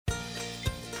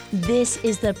This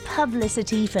is the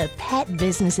Publicity for Pet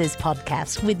Businesses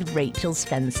podcast with Rachel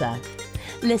Spencer.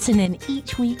 Listen in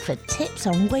each week for tips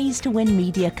on ways to win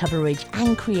media coverage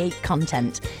and create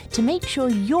content to make sure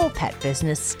your pet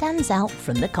business stands out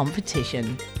from the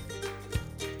competition.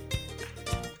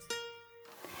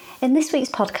 In this week's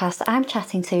podcast, I'm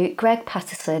chatting to Greg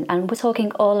Patterson, and we're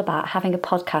talking all about having a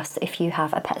podcast if you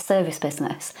have a pet service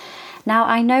business. Now,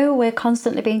 I know we're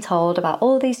constantly being told about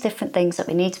all these different things that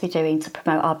we need to be doing to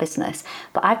promote our business,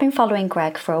 but I've been following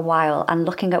Greg for a while and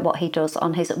looking at what he does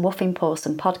on his Wuffin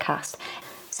Pawsome podcast.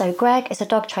 So Greg is a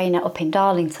dog trainer up in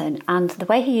Darlington, and the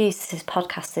way he uses his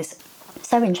podcast is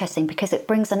so interesting because it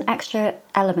brings an extra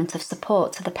element of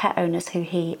support to the pet owners who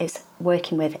he is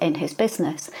working with in his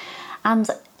business. And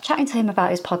chatting to him about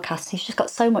his podcast, he's just got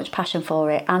so much passion for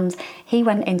it, and he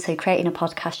went into creating a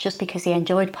podcast just because he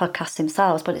enjoyed podcasts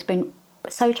himself, but it's been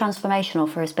so transformational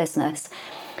for his business.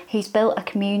 He's built a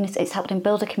community, it's helped him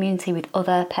build a community with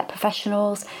other pet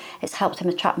professionals, it's helped him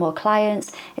attract more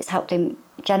clients, it's helped him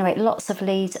generate lots of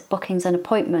leads, bookings and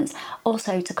appointments,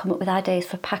 also to come up with ideas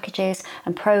for packages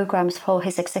and programs for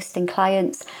his existing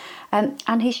clients,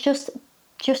 and he's just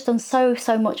done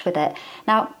so much with it.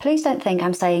 Now, please don't think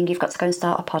I'm saying you've got to go and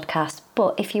start a podcast,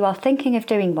 but if you are thinking of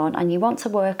doing one and you want to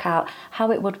work out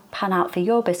how it would pan out for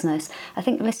your business, I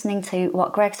think listening to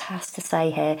what Greg has to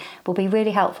say here will be really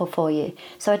helpful for you.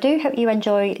 So I do hope you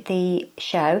enjoy the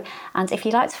show, and if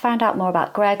you'd like to find out more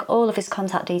about Greg, all of his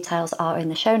contact details are in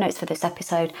the show notes for this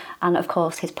episode, and of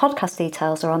course his podcast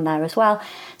details are on there as well.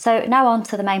 So now on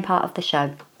to the main part of the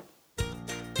show.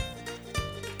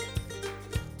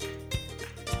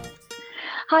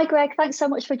 Hi Greg, thanks so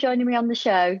much for joining me on the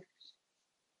show.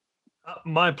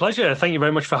 My pleasure. Thank you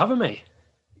very much for having me.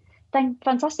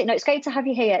 Fantastic. No, it's great to have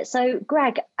you here. So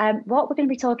Greg, what we're going to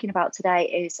be talking about today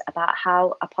is about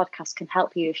how a podcast can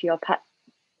help you if you're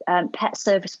a pet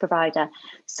service provider.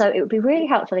 So it would be really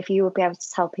helpful if you would be able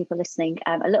to tell people listening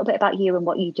a little bit about you and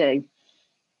what you do.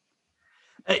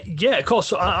 Yeah, of course.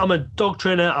 So I'm a dog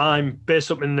trainer. I'm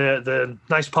based up in the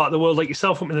nice part of the world like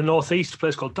yourself, up in the northeast, a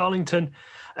place called Darlington.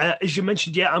 As you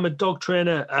mentioned, yeah, I'm a dog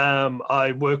trainer.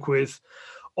 I work with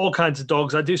all kinds of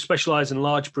dogs. I do specialize in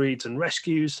large breeds and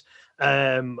rescues.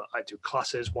 I do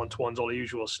classes, one-to-ones, all the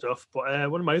usual stuff.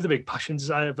 But one of my other big passions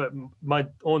is I have my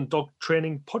own dog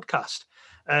training podcast,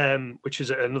 which is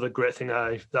another great thing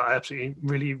that I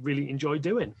absolutely really enjoy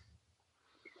doing.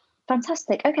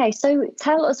 Fantastic. Okay, so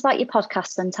tell us about your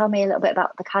podcast and tell me a little bit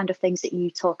about the kind of things that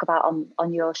you talk about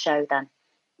on your show then.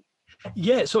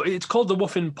 Yeah, so it's called the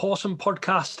Wuffin Pawsome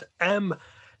podcast.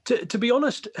 To be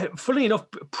honest, funnily enough,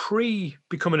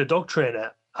 pre-becoming a dog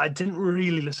trainer, I didn't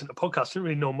really listen to podcasts, didn't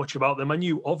really know much about them. I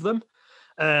knew of them,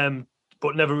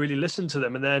 but never really listened to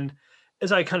them. And then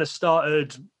as I kind of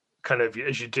started, kind of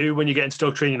as you do when you get into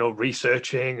dog training,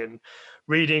 researching and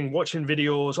reading, watching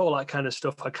videos, all that kind of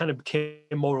stuff, I kind of became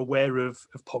more aware of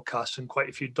podcasts and quite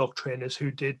a few dog trainers who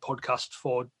did podcasts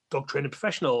for dog training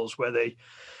professionals where they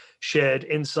shared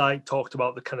insight, talked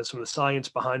about the kind of some of the science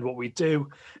behind what we do.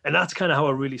 And that's kind of how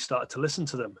I really started to listen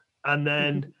to them. And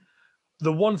then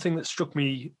the one thing that struck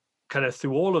me kind of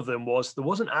through all of them was there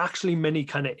wasn't actually many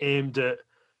kind of aimed at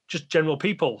just general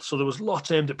people. So there was lots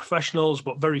aimed at professionals,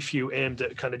 but very few aimed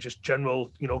at kind of just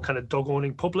general, kind of dog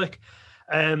owning public.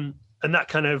 And that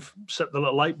kind of set the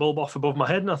little light bulb off above my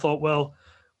head. And I thought, well,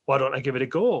 why don't I give it a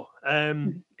go?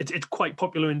 It's quite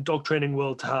popular in dog training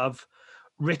world to have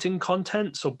written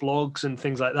content, so blogs and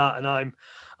things like that. And I'm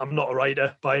not a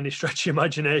writer by any stretch of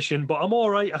imagination, but I'm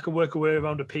all right. I can work a way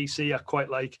around a PC. I quite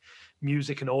like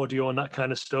music and audio and that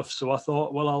kind of stuff. So I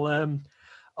thought, well,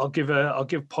 I'll give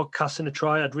podcasting a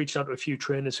try. I'd reached out to a few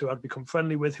trainers who I'd become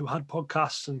friendly with who had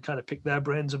podcasts and kind of picked their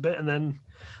brains a bit, and then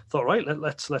thought, right,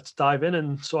 let's dive in.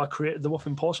 And so I created the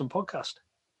Wuffin Pawsome podcast.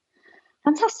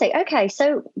 Fantastic. Okay,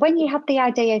 so when you had the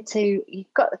idea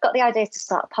you've got the idea to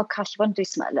start a podcast, you want to do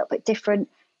something a little bit different,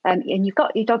 and you've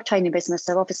got your dog training business,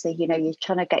 so obviously, you're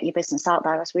trying to get your business out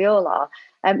there, as we all are.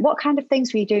 What kind of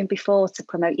things were you doing before to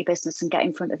promote your business and get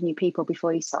in front of new people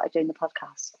before you started doing the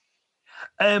podcast?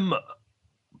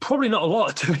 Probably not a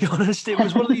lot, to be honest. It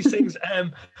was one of these things.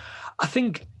 I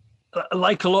think,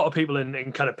 like a lot of people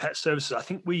in kind of pet services, I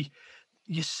think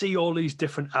you see all these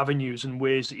different avenues and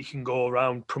ways that you can go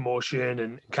around promotion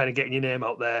and kind of getting your name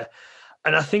out there.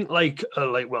 And I think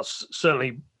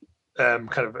certainly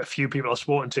kind of a few people I've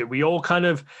spoken to, we all kind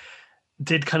of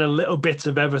did kind of little bits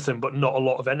of everything, but not a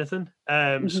lot of anything.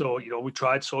 So, we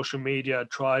tried social media,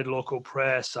 tried local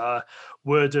press,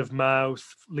 word of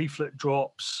mouth, leaflet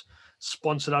drops,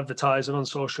 sponsored advertising on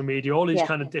social media, all these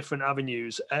kind of different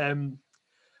avenues. And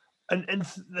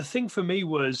the thing for me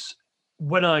was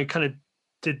when I kind of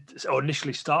did or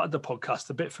initially started the podcast,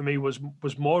 the bit for me was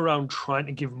more around trying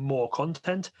to give more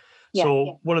content.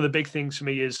 One of the big things for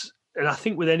me is, and I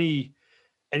think with any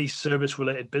service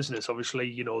related business, obviously,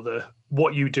 the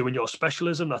what you do in your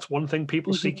specialism, that's one thing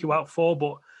people seek you out for,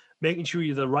 but making sure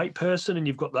you're the right person and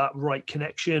you've got that right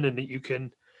connection and that you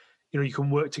can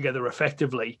work together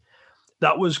effectively.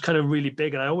 That was kind of really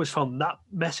big. And I always found that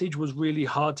message was really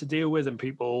hard to deal with. And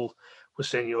people were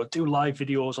saying, do live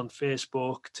videos on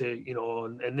Facebook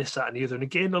and this, that, and the other. And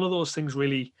again, none of those things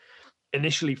really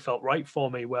initially felt right for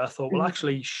me, where I thought, well,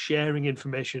 actually sharing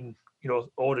information,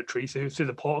 auditory through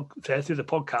the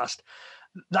podcast,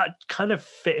 that kind of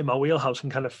fit in my wheelhouse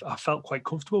and I felt quite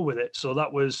comfortable with it. So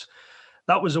that was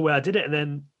the way I did it. And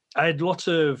then I had lots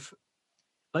of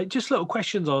just little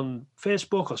questions on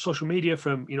Facebook or social media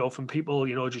from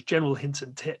people, just general hints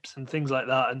and tips and things like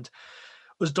that. And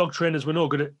as dog trainers, we're not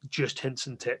good at just hints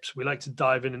and tips. We like to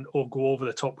dive in or go over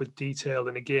the top with detail.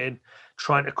 And again,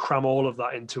 trying to cram all of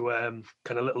that into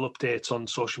kind of little updates on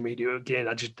social media. Again,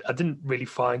 I didn't really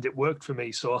find it worked for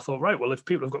me. So I thought, right, well, if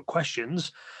people have got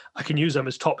questions, I can use them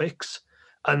as topics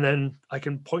and then I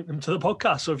can point them to the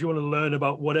podcast. So if you want to learn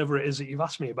about whatever it is that you've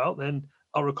asked me about, then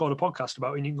I'll record a podcast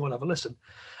about it and you can go and have a listen.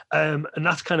 And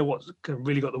that's kind of what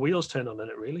really got the wheels turned on in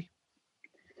it, really.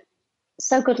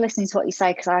 So good listening to what you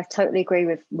say, because I totally agree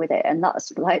with it. And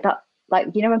that's like that,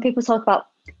 when people talk about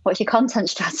what's your content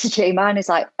strategy, mine is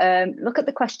look at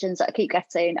the questions that I keep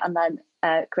getting and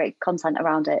then create content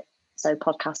around it. So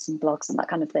podcasts and blogs and that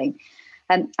kind of thing.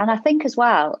 And I think as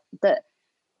well that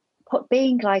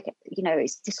being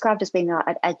it's described as being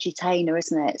an edutainer,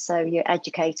 isn't it? So you're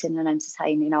educating and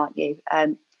entertaining, aren't you?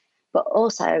 But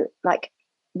also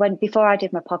before I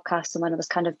did my podcast and when I was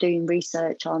kind of doing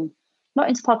research on, not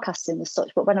into podcasting as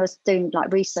such, but when I was doing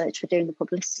research for doing the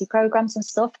publicity programs and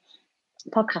stuff,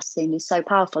 podcasting is so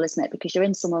powerful, isn't it? Because you're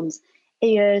in someone's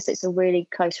ears. It's a really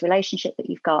close relationship that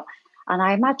you've got. And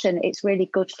I imagine it's really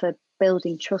good for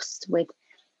building trust with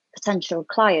potential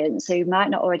clients who might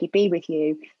not already be with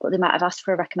you, but they might have asked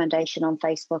for a recommendation on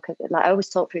Facebook. I always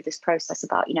talk through this process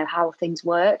about, how things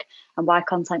work and why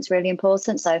content's really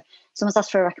important. So someone's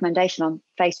asked for a recommendation on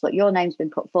Facebook, your name's been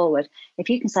put forward. If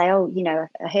you can say,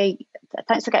 hey,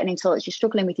 thanks for getting in touch, you're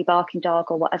struggling with your barking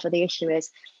dog or whatever the issue is,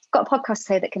 I've got a podcast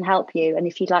here that can help you. And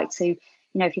if you'd like to,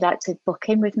 book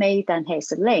in with me, then here's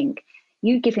the link.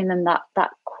 You giving them that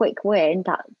quick win,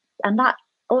 that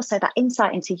also that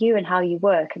insight into you and how you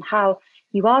work and how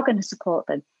you are going to support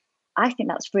them. I think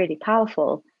that's really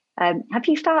powerful. Have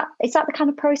you found, is that the kind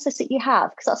of process that you have?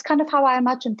 Because that's kind of how I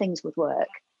imagine things would work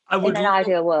in an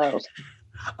ideal world.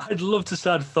 I'd love to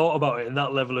start thought about it in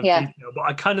that level of detail, but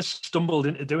I kind of stumbled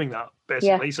into doing that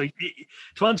basically. Yeah. So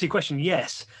to answer your question,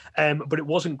 yes, but it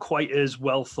wasn't quite as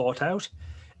well thought out.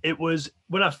 It was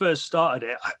when I first started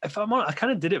it. If I'm honest, I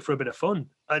kind of did it for a bit of fun.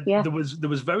 There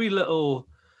was very little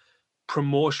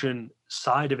promotion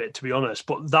side of it, to be honest,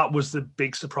 but that was the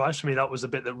big surprise for me. That was the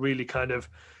bit that really kind of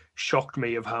shocked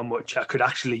me of how much I could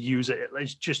actually use it.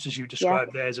 It's just as you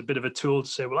described there, as a bit of a tool to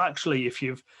say, well, actually, if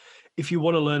you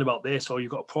want to learn about this or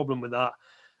you've got a problem with that,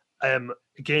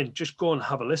 again, just go and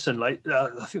have a listen. I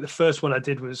think the first one I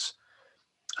did was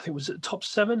the top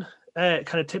 7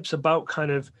 kind of tips about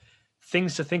kind of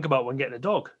things to think about when getting a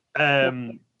dog.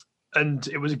 And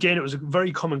it was a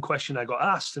very common question I got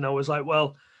asked, and I was like,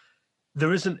 well,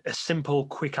 there isn't a simple,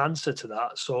 quick answer to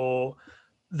that. So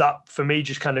that for me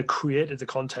just kind of created the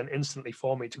content instantly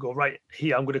for me to go, right,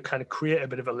 here, I'm going to kind of create a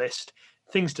bit of a list,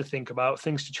 things to think about,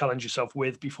 things to challenge yourself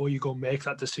with before you go make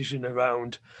that decision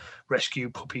around rescue,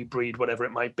 puppy, breed, whatever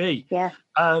it might be. Yeah.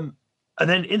 And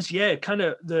then, kind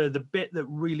of the bit that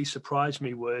really surprised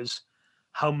me was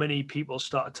how many people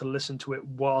started to listen to it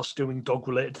whilst doing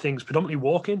dog-related things, predominantly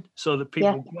walking. So that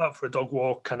people go out for a dog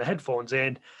walk, kind of headphones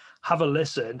in, have a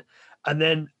listen, and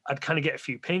then I'd kind of get a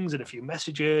few pings and a few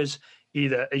messages,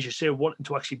 either, as you say, wanting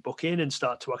to actually book in and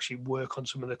start to actually work on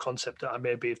some of the concept that I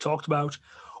maybe have talked about,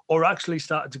 or actually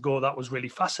started to go, that was really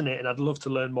fascinating, I'd love to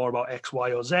learn more about X,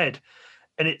 Y, or Z.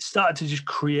 And it started to just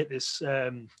create this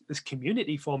this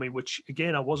community for me, which,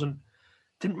 again, I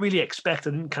didn't really expect. I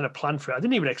didn't kind of plan for it. I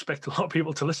didn't even expect a lot of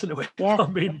people to listen to it, if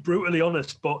I'm being brutally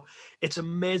honest. But it's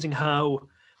amazing how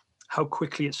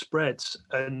quickly it spreads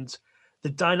and the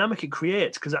dynamic it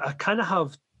creates, because I kind of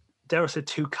have, dare I say,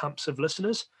 2 camps of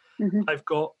listeners. Mm-hmm. I've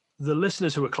got the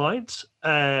listeners who are clients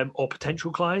or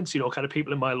potential clients, kind of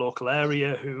people in my local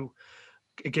area who,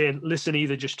 again, listen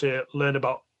either just to learn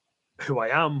about who I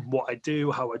am, what I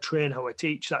do, how I train, how I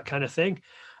teach, that kind of thing.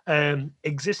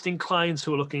 Existing clients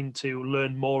who are looking to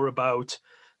learn more about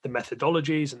the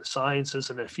methodologies and the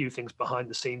sciences and a few things behind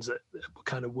the scenes that we're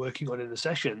kind of working on in the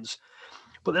sessions.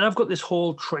 But then I've got this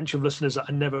whole trench of listeners that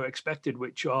I never expected,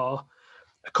 which are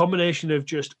a combination of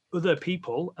just other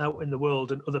people out in the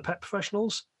world and other pet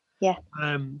professionals. Yeah.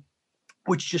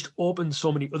 Which just opened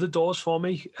so many other doors for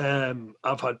me.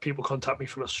 I've had people contact me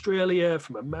from Australia,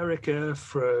 from America,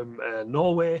 from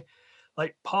Norway,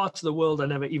 like parts of the world I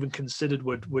never even considered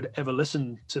would ever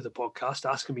listen to the podcast,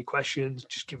 asking me questions,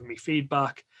 just giving me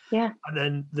feedback. Yeah. And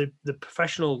then the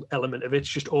professional element of it's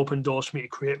just opened doors for me to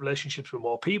create relationships with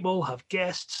more people, have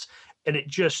guests, and it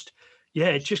just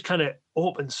kind of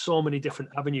opened so many different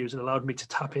avenues and allowed me to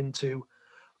tap into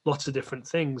lots of different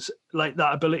things, like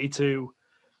that ability to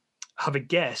have a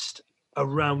guest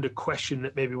around a question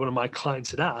that maybe one of my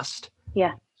clients had asked.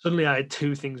 Yeah. Suddenly I had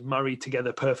two things married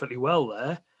together perfectly well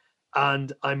there.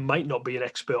 And I might not be an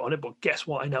expert on it, but guess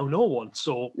what? I now know one.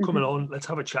 So coming on, let's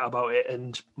have a chat about it.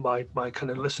 And my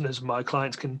kind of listeners, my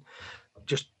clients can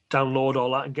just download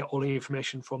all that and get all the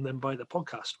information from them by the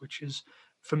podcast, which is,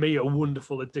 for me, a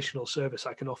wonderful additional service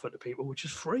I can offer to people, which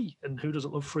is free. And who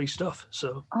doesn't love free stuff?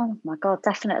 So, oh my God,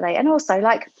 definitely. And also,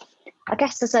 like, I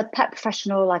guess as a pet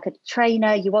professional, like a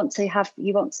trainer, you want to have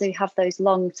those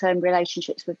long-term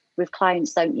relationships with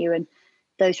clients, don't you? And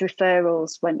those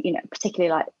referrals, when, you know,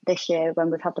 particularly like this year when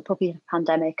we've had the puppy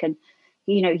pandemic, and,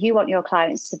 you know, you want your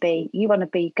clients to be, you want to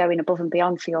be going above and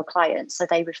beyond for your clients, so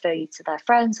they refer you to their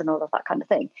friends and all of that kind of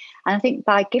thing. And I think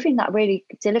by delivering that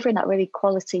really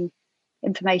quality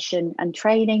information and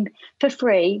training for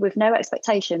free with no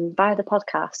expectation via the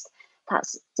podcast,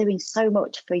 that's doing so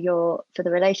much for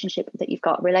the relationship that you've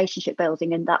got, relationship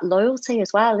building, and that loyalty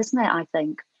as well, isn't it? I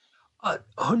think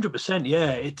 100%.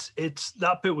 Yeah, it's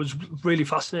that bit was really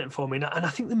fascinating for me, and I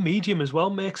think the medium as well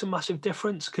makes a massive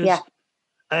difference, because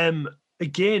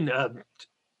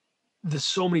there's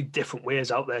so many different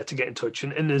ways out there to get in touch,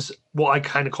 and there's what I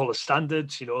kind of call a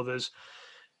standards. You know, there's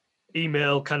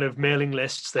email kind of mailing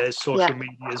lists, there's social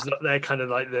medias, they're kind of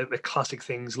like the classic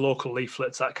things, local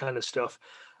leaflets, that kind of stuff.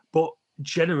 But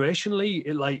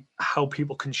generationally, like how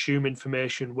people consume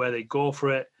information, where they go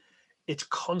for it, it's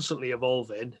constantly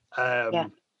evolving.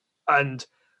 And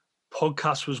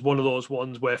podcast was one of those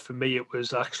ones where, for me, it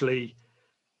was actually,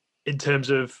 in terms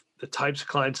of the types of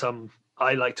clients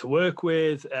I like to work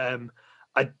with,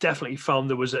 I definitely found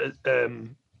there was a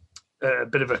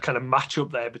bit of a kind of match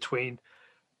up there between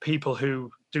people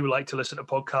who do like to listen to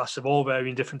podcasts of all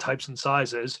varying different types and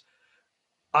sizes.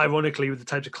 Ironically, with the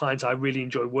types of clients I really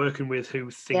enjoy working with who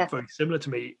think very similar to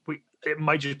me, it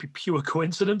might just be pure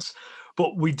coincidence,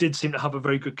 but we did seem to have a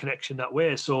very good connection that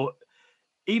way. So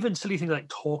even silly things like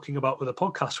talking about other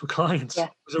podcasts with clients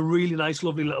was a really nice,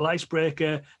 lovely little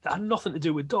icebreaker that had nothing to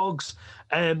do with dogs.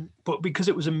 But because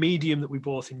it was a medium that we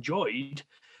both enjoyed,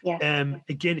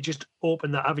 again, it just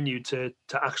opened that avenue to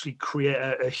actually create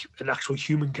an actual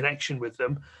human connection with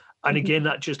them. And again,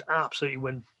 that just absolutely,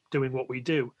 when doing what we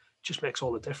do, just makes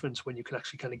all the difference when you can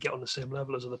actually kind of get on the same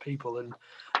level as other people. And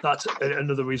that's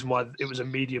another reason why it was a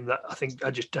medium that I think I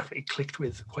just definitely clicked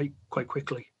with quite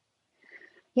quickly.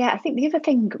 Yeah, I think the other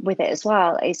thing with it as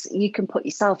well is you can put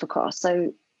yourself across.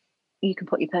 So you can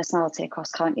put your personality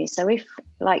across, can't you? So if,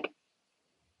 like,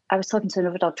 I was talking to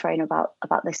another dog trainer about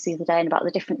this the other day, and about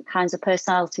the different kinds of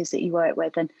personalities that you work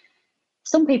with. And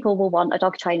some people will want a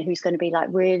dog trainer who's going to be like,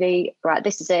 really, right,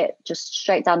 this is it, just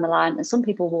straight down the line. And some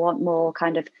people will want more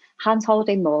kind of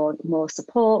hand-holding, more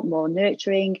support, more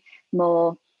nurturing,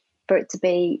 more for it to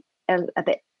be a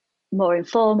bit more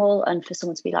informal, and for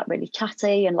someone to be like really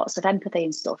chatty and lots of empathy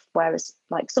and stuff. Whereas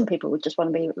like some people would just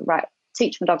want to be, right,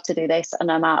 teach my dog to do this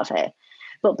and I'm out of here.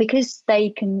 But because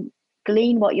they can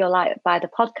glean what you're like by the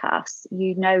podcast,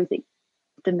 you know that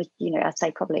I'd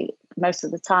say probably most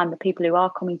of the time the people who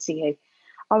are coming to you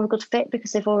are a good fit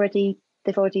because they've already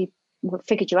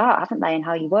figured you out, haven't they, and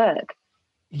how you work.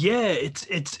 Yeah,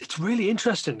 it's really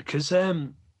interesting because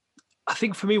I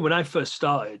think for me, when I first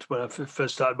started my few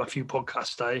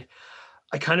podcasts,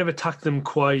 I kind of attacked them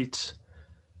quite,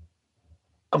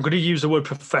 I'm going to use the word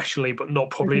professionally, but not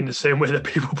probably in the same way that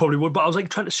people probably would. But I was like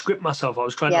trying to script myself. I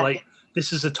was trying to like,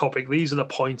 this is the topic, these are the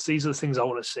points, these are the things I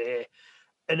want to say.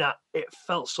 And it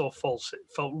felt so false. It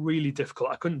felt really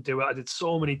difficult. I couldn't do it. I did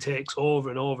so many takes over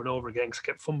and over and over again because I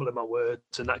kept fumbling my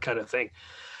words and that kind of thing.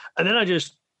 And then I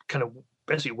just kind of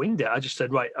basically winged it. I just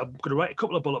said, right, I'm going to write a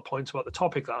couple of bullet points about the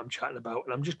topic that I'm chatting about,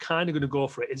 and I'm just kind of going to go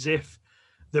for it as if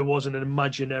there was an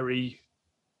imaginary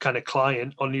kind of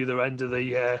client on either end of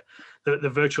the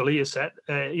virtual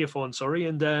earphone,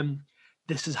 and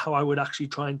this is how I would actually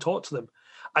try and talk to them.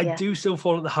 I do still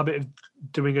fall in the habit of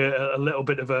doing a little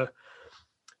bit of a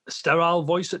sterile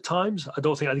voice at times. I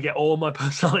don't think I'd get all my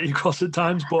personality across at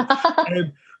times, but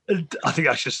I think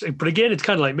that's just. But again, it's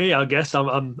kind of like me, I guess.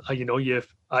 I'm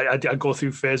I go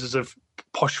through phases of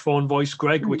posh phone voice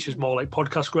Greg, which is more like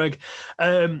podcast Greg,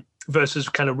 versus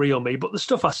kind of real me. But the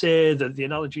stuff I say, the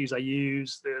analogies I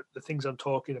use, the things I'm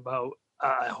talking about,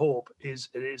 I hope it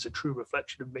is a true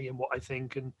reflection of me and what I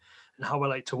think and how I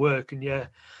like to work. And yeah,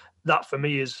 that for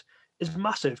me is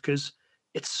massive, because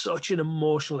it's such an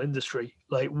emotional industry.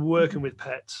 Like working with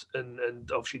pets and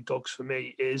obviously dogs for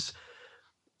me is,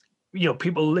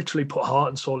 people literally put heart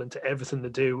and soul into everything they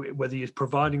do, whether you're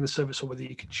providing the service or whether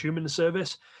you're consuming the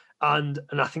service. And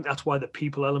I think that's why the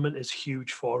people element is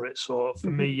huge for it. So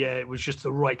for me, yeah, it was just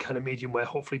the right kind of medium where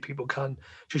hopefully people can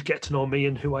just get to know me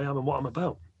and who I am and what I'm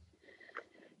about.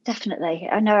 Definitely.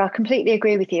 I know, I completely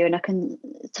agree with you, and I can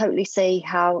totally see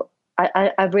how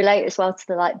I relate as well to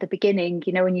the beginning,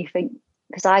 when you think,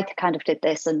 because I kind of did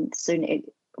this, and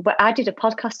but I did a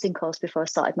podcasting course before I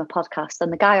started my podcast,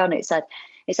 and the guy on it said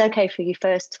it's okay for your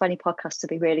first 20 podcasts to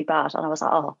be really bad, and I was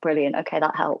like, oh, brilliant, okay,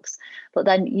 that helps. But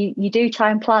then you do try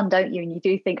and plan, don't you? And you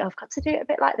do think, oh, I've got to do it a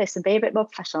bit like this and be a bit more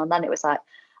professional. And then it was like,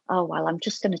 oh well, I'm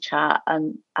just going to chat,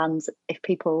 and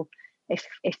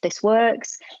if this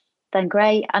works, then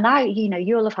great. And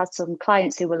you'll have had some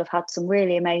clients who will have had some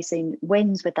really amazing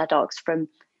wins with their dogs from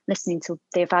listening to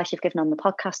the advice you've given on the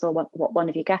podcast or what one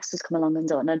of your guests has come along and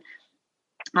done. And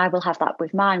I will have that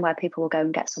with mine, where people will go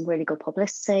and get some really good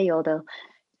publicity, or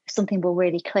something will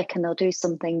really click and they'll do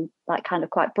something like kind of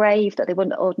quite brave that they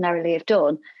wouldn't ordinarily have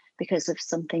done because of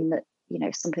something that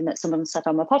someone said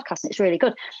on my podcast, and it's really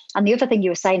good. And the other thing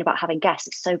you were saying about having guests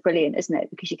is so brilliant, isn't it?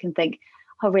 Because you can think,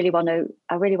 I really want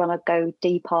to go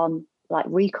deep on like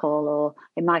recall, or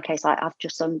in my case, I've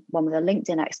just done one with a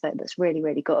LinkedIn expert that's really,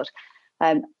 really good.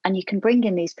 And you can bring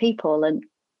in these people, and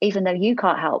even though you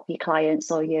can't help your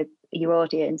clients or your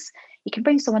audience, you can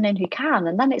bring someone in who can,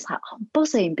 and then it's like, oh, I'm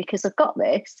buzzing because I've got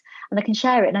this and I can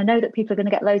share it, and I know that people are going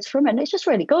to get loads from it, and it's just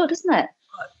really good, isn't it?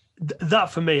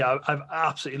 That for me, I've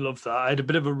absolutely loved that. I had a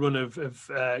bit of a run of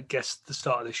guests at the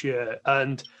start of this year,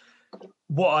 and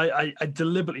what I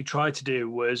deliberately tried to do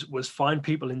was find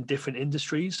people in different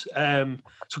industries.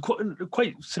 So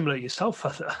quite similar to yourself,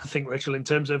 I think, Rachel, in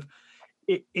terms of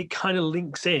it kind of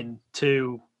links in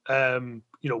to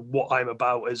what I'm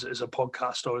about as a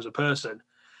podcast or as a person,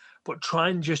 but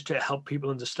trying just to help people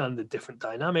understand the different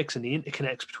dynamics and the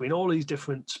interconnects between all these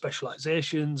different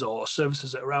specializations or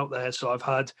services that are out there. So I've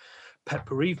had pet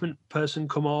bereavement person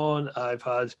come on. I've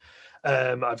had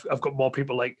I've got more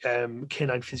people like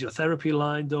canine physiotherapy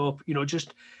lined up,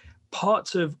 just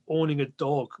parts of owning a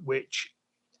dog, which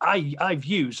I've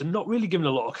used and not really given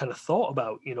a lot of kind of thought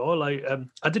about,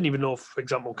 I didn't even know, for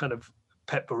example, kind of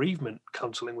pet bereavement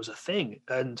counseling was a thing.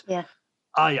 And yeah,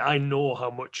 I know how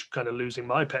much kind of losing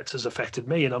my pets has affected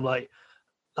me. And I'm like,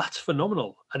 that's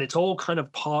phenomenal. And it's all kind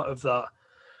of part of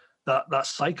that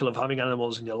cycle of having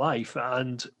animals in your life.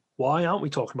 And why aren't we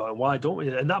talking about it? Why don't we?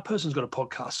 And that person's got a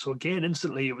podcast. So again,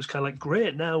 instantly it was kind of like,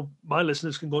 great, now my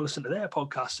listeners can go listen to their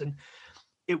podcast. And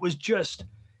it was just,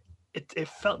 it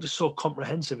felt just so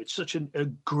comprehensive. It's such a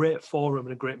great forum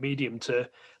and a great medium to,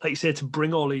 like you say, to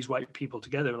bring all these right people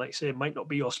together. And like you say, it might not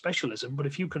be your specialism, but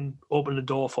if you can open the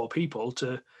door for people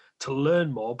to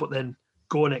learn more, but then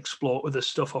go and explore other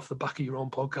stuff off the back of your own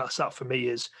podcast, that for me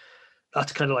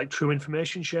that's kind of like true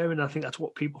information sharing. I think that's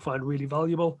what people find really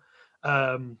valuable.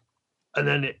 And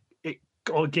then it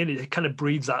kind of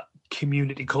breeds that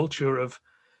community culture of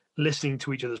listening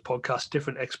to each other's podcasts,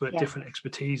 different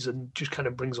expertise, and just kind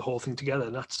of brings the whole thing together.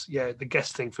 And that's, the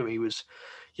guest thing for me was,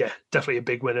 definitely a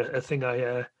big winner. A thing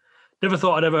I never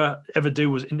thought I'd ever do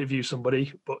was interview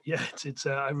somebody, but it's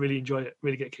I really enjoy it,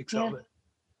 really get kicks out of it.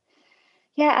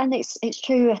 Yeah, and it's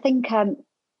true. I think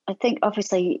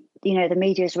obviously, the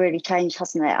media has really changed,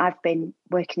 hasn't it? I've been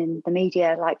working in the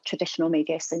media, like traditional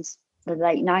media, since the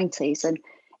late 90s. And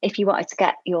if you wanted to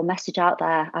get your message out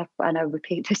there, I know I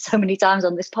repeat this so many times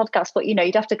on this podcast, but,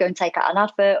 you'd have to go and take out an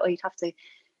advert, or you'd have to,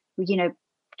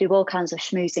 do all kinds of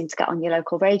schmoozing to get on your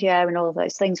local radio and all of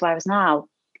those things. Whereas now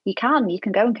you can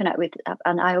go and connect with,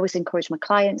 and I always encourage my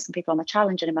clients and people on my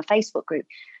challenge and in my Facebook group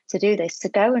to do this, to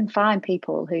go and find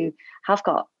people who have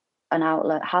got an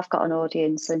outlet, have got an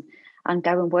audience, and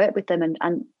go and work with them.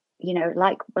 And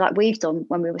like we've done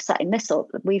when we were setting this up,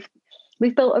 we've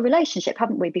built a relationship,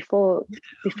 haven't we? Before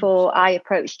I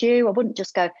approached you, I wouldn't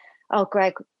just go, oh,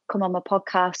 Greg, come on my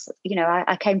podcast.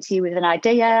 I came to you with an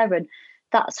idea, and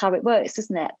that's how it works,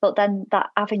 isn't it? But then that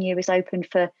avenue is open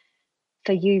for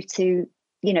you to,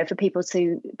 for people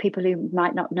who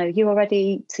might not know you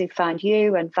already to find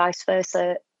you, and vice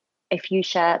versa. If you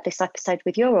share this episode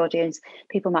with your audience,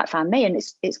 people might find me, and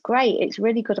it's great. It's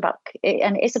really good about it,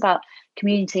 and it is about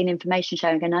community and information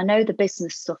sharing. And I know the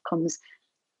business stuff comes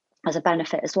as a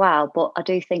benefit as well, but I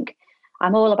do think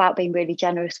I'm all about being really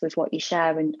generous with what you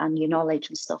share and your knowledge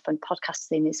and stuff. And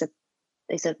podcasting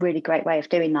is a really great way of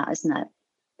doing that, isn't it?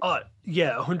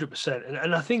 Yeah, 100%.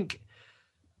 And I think,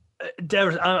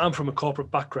 I'm from a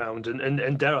corporate background,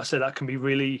 and dare I say that can be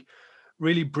really,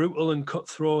 really brutal and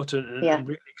cutthroat and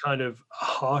really kind of a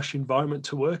harsh environment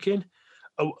to work in.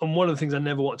 And one of the things I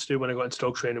never wanted to do when I got into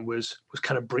dog training was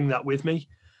kind of bring that with me.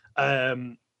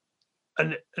 And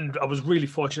I was really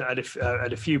fortunate. I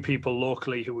had a few people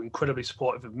locally who were incredibly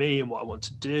supportive of me and what I want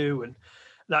to do and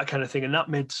that kind of thing. And that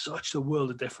made such a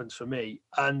world of difference for me.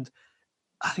 And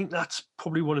I think that's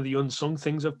probably one of the unsung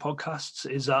things of podcasts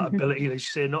is that ability,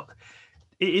 as you say,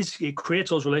 it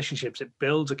creates those relationships. It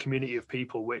builds a community of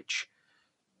people, which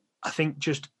I think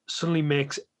just suddenly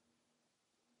makes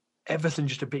everything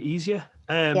just a bit easier.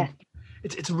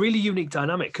 It's a really unique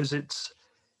dynamic because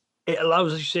it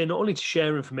allows, as you say, not only to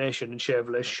share information and share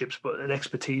relationships, and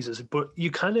expertises, but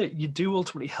you do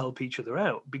ultimately help each other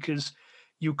out because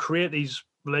you create these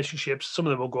relationships. Some of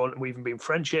them will go on to even being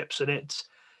friendships, and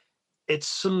it's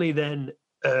suddenly then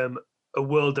a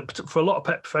world that for a lot of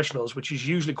pet professionals, which is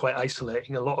usually quite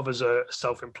isolating. A lot of us are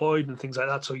self-employed and things like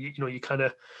that. So you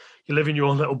live in your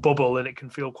own little bubble and it can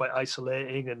feel quite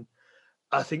isolating. And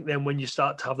I think then when you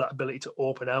start to have that ability to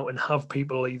open out and have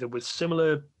people either with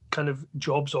similar kind of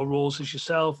jobs or roles as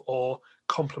yourself or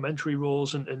complementary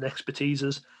roles and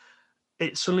expertises,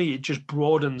 it just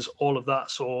broadens all of that.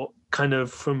 So kind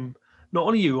of from not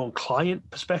only your own client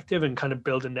perspective and kind of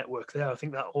build a network there, I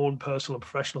think that own personal and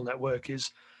professional network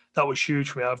that was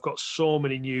huge for me. I've got so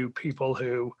many new people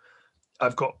who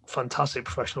I've got fantastic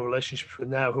professional relationships with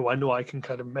now who I know I can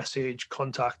kind of message,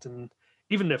 contact, and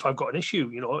even if I've got an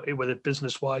issue, whether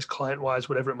business-wise, client-wise,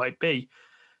 whatever it might be,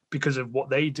 because of what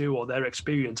they do or their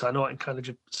experience, I know I can kind of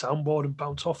just soundboard and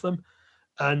bounce off them.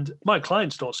 And my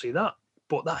clients don't see that,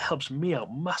 but that helps me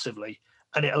out massively.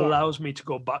 And it allows me to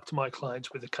go back to my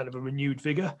clients with a kind of a renewed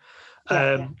vigor,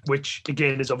 which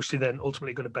again is obviously then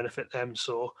ultimately going to benefit them.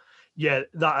 So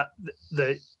that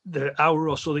the hour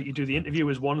or so that you do the interview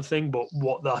is one thing, but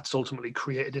what that's ultimately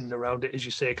created in and around it, as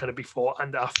you say, kind of before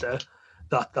and after,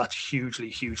 that's hugely,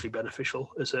 hugely beneficial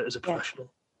as a professional.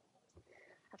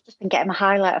 I've just been getting my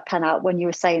highlighter pen out when you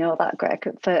were saying all that, Greg,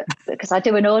 because I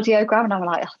do an audiogram and I'm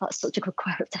like, oh, that's such a good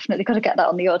quote. I've definitely got to get that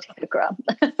on the audiogram.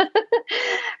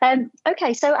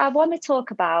 Okay, so I want to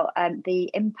talk about the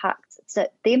impact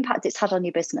it's had on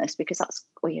your business, because that's,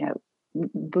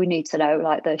 we need to know,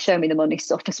 like, the show me the money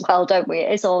stuff as well, don't we?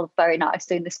 It is all very nice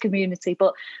doing this community,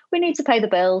 but we need to pay the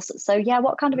bills. So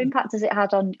what kind of impact has it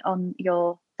had on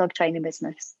your dog training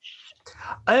business?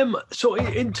 So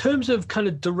in terms of kind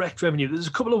of direct revenue, there's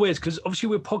a couple of ways, because obviously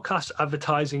with podcast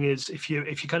advertising is if you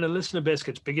kind of listener base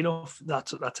gets big enough,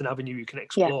 that's an avenue you can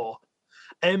explore.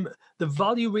 The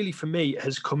value really for me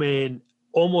has come in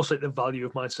almost like the value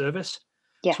of my service.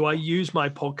 So I use my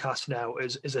podcast now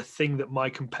as a thing that my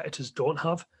competitors don't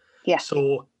have.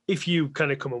 So if you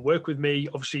kind of come and work with me,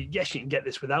 obviously, yes, you can get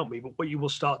this without me, but what you will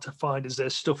start to find is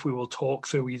there's stuff we will talk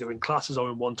through either in classes or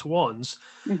in one-to-ones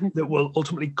that will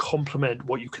ultimately complement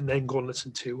what you can then go and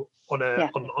listen to on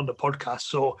the podcast.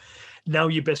 So now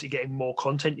you're basically getting more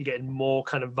content, you're getting more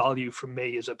kind of value from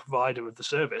me as a provider of the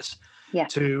service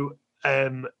to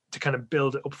kind of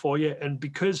build it up for you. And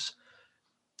because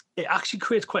it actually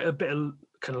creates quite a bit of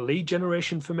kind of lead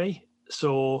generation for me.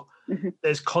 So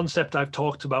there's concept I've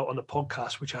talked about on the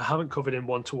podcast, which I haven't covered in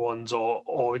one-to-ones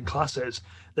or in classes,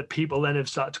 that people then have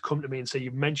started to come to me and say,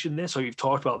 you've mentioned this or you've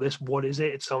talked about this. What is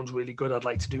it? It sounds really good. I'd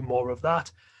like to do more of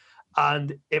that.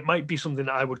 And it might be something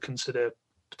that I would consider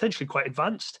potentially quite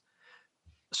advanced.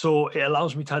 So it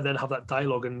allows me to then have that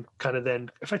dialogue and kind of then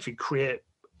effectively create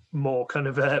more kind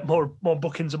of more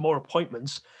bookings and more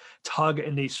appointments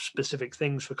targeting these specific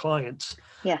things for clients.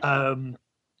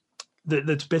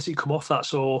 That's basically come off that.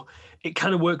 So it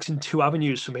kind of works in two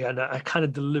avenues for me, and I kind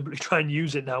of deliberately try and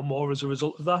use it now more as a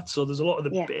result of that. So there's a lot of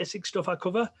the basic stuff I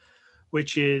cover,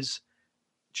 which is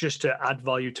just to add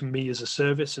value to me as a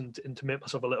service and to make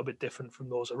myself a little bit different from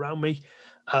those around me.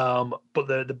 But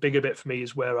the bigger bit for me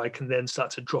is where I can then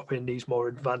start to drop in these more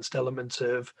advanced elements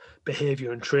of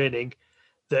behavior and training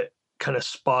that kind of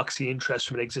sparks the interest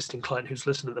from an existing client who's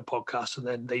listening to the podcast, and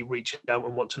then they reach out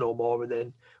and want to know more, and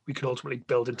then we can ultimately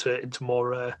build into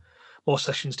more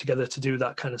sessions together to do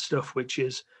that kind of stuff, which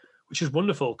is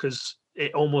wonderful, because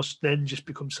it almost then just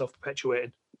becomes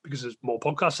self-perpetuating, because there's more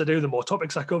podcasts I do, the more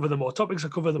topics I cover,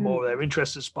 the more their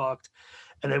interest is sparked,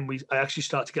 and then I actually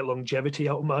start to get longevity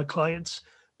out of my clients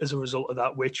as a result of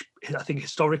that, which I think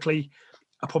historically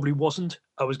I probably wasn't.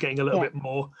 I was getting a little bit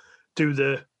more do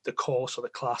the course or the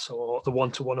class or the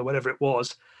one-to-one or whatever it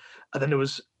was, and then there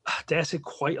was dare say,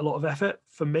 quite a lot of effort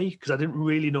for me, because I didn't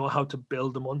really know how to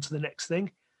build them onto the next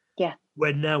thing. Yeah.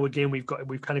 Where now again we've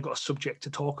kind of got a subject to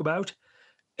talk about,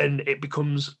 and it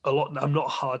becomes a lot. I'm not a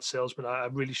hard salesman. I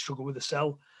really struggle with the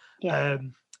sell. Yeah.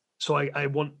 So I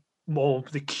want more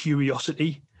of the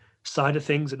curiosity side of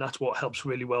things, and that's what helps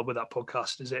really well with that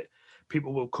podcast. Is it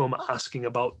people will come asking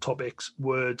about topics,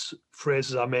 words,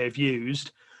 phrases I may have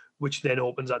used, which then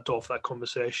opens that door for that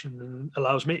conversation and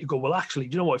allows me to go, well, actually,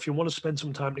 do you know what? If you want to spend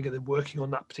some time together working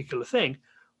on that particular thing,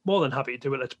 more than happy to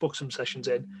do it. Let's book some sessions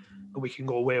in and we can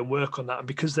go away and work on that. And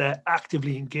because they're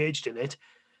actively engaged in it,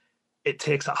 it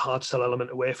takes that hard sell element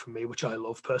away from me, which I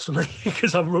love personally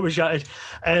because I'm rubbish at it,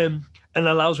 and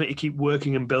allows me to keep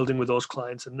working and building with those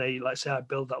clients. And they, like I say, I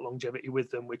build that longevity with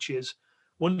them, which is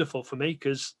wonderful for me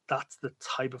because that's the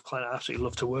type of client I absolutely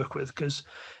love to work with. Because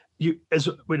you, as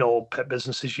we know, pet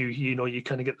businesses, you know, you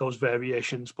kind of get those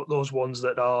variations, but those ones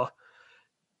that are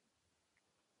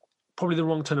probably the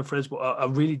wrong turn of phrase, but are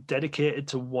really dedicated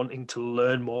to wanting to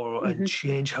learn more and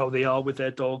change how they are with their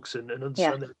dogs and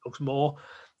understand their dogs more.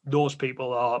 Those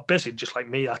people are basically just like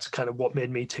me. That's kind of what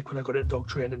made me tick when I got into dog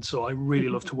training. So I really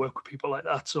love to work with people like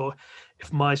that. So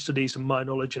if my studies and my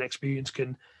knowledge and experience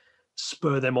can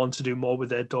spur them on to do more with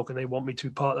their dog and they want me to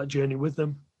be part of that journey with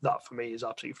them, that for me is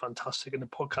absolutely fantastic. And the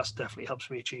podcast definitely helps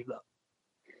me achieve that.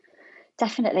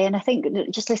 Definitely. And I think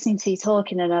just listening to you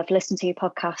talking, and I've listened to your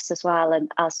podcast as well,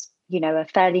 and as you know,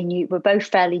 we're both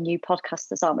fairly new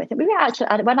podcasters, aren't we? I think we actually,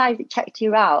 when I checked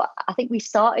you out, I think we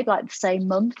started like the same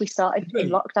month. We started in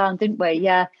lockdown, didn't we?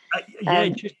 Yeah.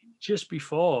 Just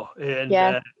before. And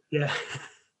I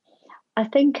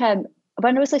think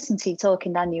when I was listening to you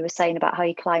talking, then you were saying about how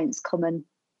your clients come and,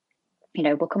 you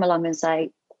know, will come along and say,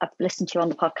 I've listened to you on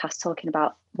the podcast talking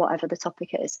about whatever the topic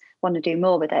is, want to do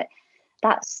more with it.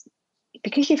 That's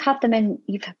because you've had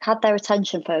their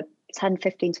attention for 10,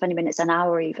 15, 20 minutes, an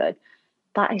hour even.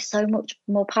 That is so much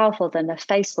more powerful than a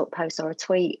Facebook post or a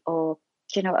tweet, or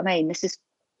do you know what I mean?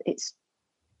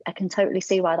 I can totally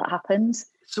see why that happens.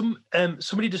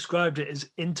 Somebody described it as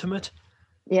intimate.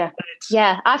 Yeah.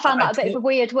 I found that a bit of a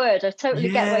weird word. I totally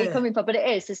get where you're coming from, but it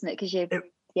is, isn't it? Because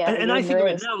and I think of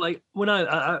it now, like when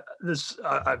I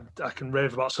can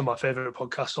rave about some of my favorite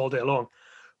podcasts all day long.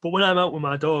 But when I'm out with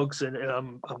my dogs and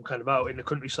I'm kind of out in the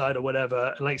countryside or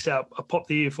whatever, and like I say, I pop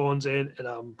the earphones in and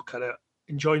I'm kind of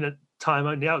enjoying the time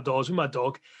out in the outdoors with my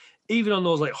dog, even on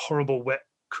those like horrible, wet,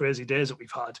 crazy days that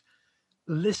we've had,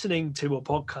 listening to a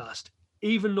podcast,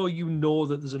 even though you know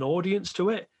that there's an audience to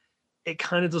it, it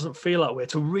kind of doesn't feel that way.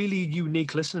 It's a really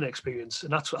unique listening experience.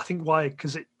 And that's, I think, why,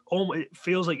 because it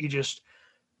feels like you just,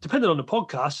 depending on the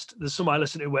podcast, there's some I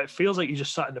listen to where it feels like you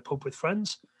just sat in the pub with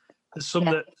friends. There's some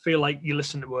that feel like you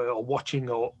listen to or watching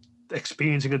or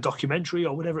experiencing a documentary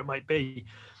or whatever it might be.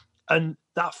 And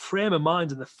that frame of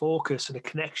mind and the focus and the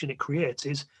connection it creates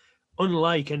is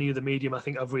unlike any other medium I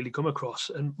think I've really come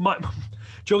across. And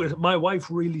my wife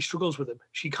really struggles with them.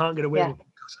 She can't get away with them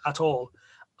at all.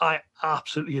 I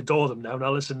absolutely adore them now, and I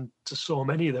listen to so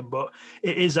many of them. But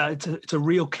it's a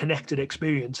real connected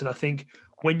experience. And I think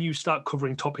when you start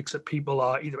covering topics that people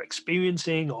are either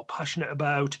experiencing or passionate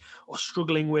about or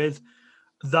struggling with,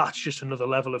 that's just another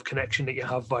level of connection that you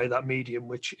have via that medium,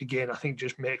 which again, I think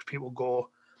just makes people go,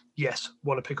 yes,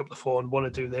 want to pick up the phone,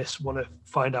 want to do this, want to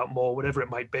find out more, whatever it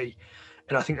might be.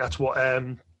 And I think that's what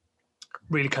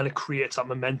really kind of creates that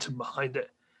momentum behind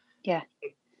it. Yeah.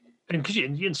 And because you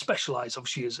can specialize,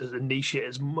 obviously, as a niche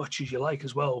as much as you like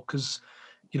as well. Because,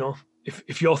 you know,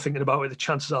 if you're thinking about it, the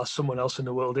chances are someone else in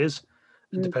the world is.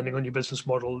 And depending on your business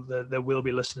model, there will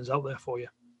be listeners out there for you.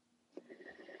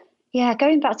 Yeah,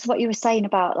 going back to what you were saying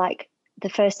about like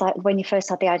when you first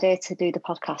had the idea to do the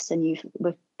podcast and you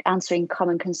were answering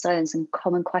common concerns and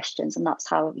common questions, and that's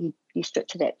how you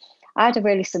structured it. I had a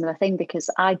really similar thing because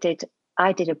I did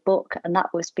a book, and that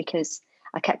was because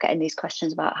I kept getting these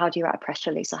questions about how do you write a press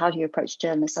release or how do you approach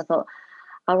journalists. I thought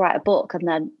I'll write a book and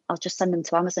then I'll just send them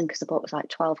to Amazon because the book was like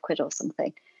 12 quid or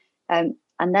something. And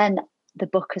then the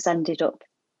book has ended up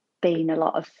being a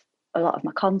lot of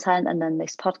my content, and then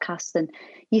this podcast. And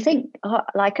you think,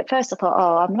 like at first I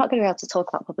thought, I'm not going to be able to talk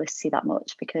about publicity that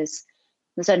much because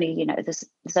there's only,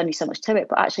 there's only so much to it.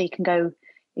 But actually you can go,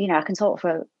 I can talk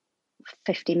for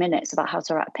 50 minutes about how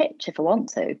to write a pitch if I want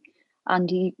to.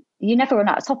 And you never run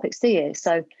out of topics, do you?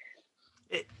 So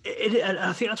and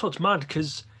I think that's what's mad,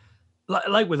 because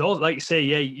like with all, like you say,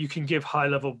 you can give high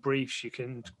level briefs, you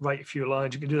can write a few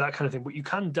lines, you can do that kind of thing, but you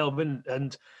can delve in.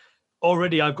 And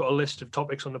already I've got a list of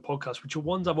topics on the podcast, which are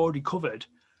ones I've already covered,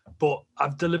 but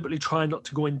I've deliberately tried not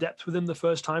to go in depth with them the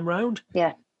first time round.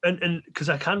 Yeah. And because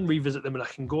I can revisit them and I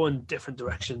can go in different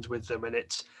directions with them. And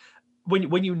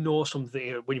when you know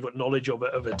something, when you've got knowledge of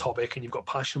a topic and you've got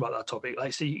passion about that topic,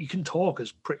 like say you can talk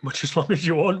as pretty much as long as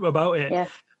you want about it. Yeah.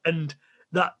 And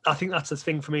that, I think that's the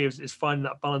thing for me is finding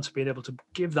that balance of being able to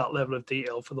give that level of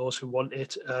detail for those who want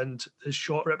it, and there's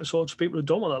shorter episodes for people who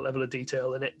don't want that level of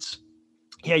detail. And it's,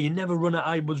 yeah, you never run out.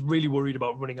 I was really worried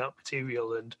about running out of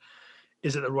material and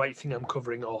is it the right thing I'm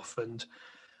covering off? And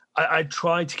I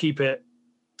tried to keep it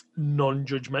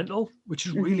non-judgmental, which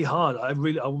is really hard.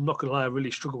 I'm not gonna lie, I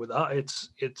really struggle with that. It's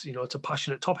it's a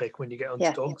passionate topic when you get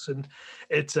onto dogs, and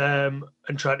it's and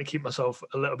trying to keep myself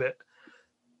a little bit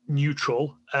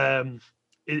neutral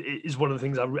it is one of the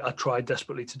things I try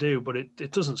desperately to do, but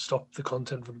it doesn't stop the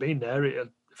content from being there.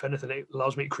 If anything, it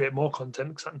allows me to create more content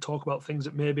because I can talk about things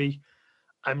that maybe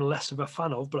I'm less of a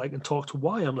fan of, but I can talk to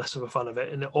why I'm less of a fan of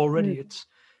it, and already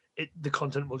the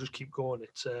content will just keep going.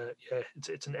 It's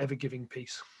an ever-giving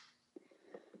piece.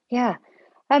 Yeah.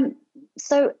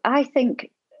 So I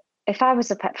think if I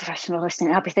was a pet professional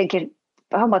listening, I'd be thinking,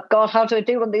 oh my God, how do I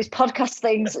do one of these podcast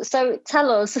things? So tell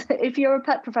us, if you're a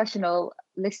pet professional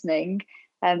listening,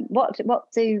 what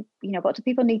do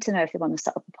people need to know if they want to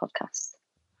set up a podcast?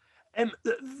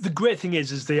 The great thing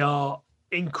is they are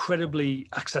incredibly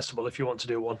accessible if you want to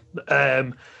do one.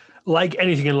 Like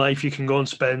anything in life, you can go and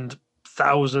spend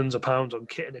thousands of pounds on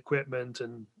kit and equipment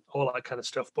and all that kind of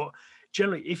stuff. But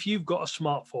generally, if you've got a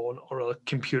smartphone or a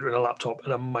computer and a laptop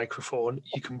and a microphone,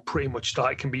 you can pretty much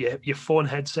start. It can be your phone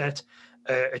headset,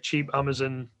 a cheap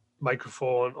Amazon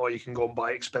microphone, or you can go and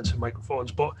buy expensive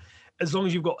microphones. But as long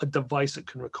as you've got a device that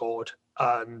can record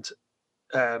and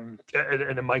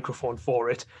a microphone for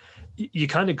it, you're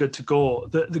kind of good to go.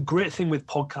 The great thing with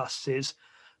podcasts is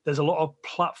there's a lot of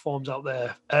platforms out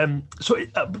there.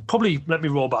 Probably let me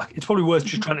roll back. It's probably worth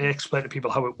just trying to explain to people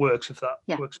how it works, if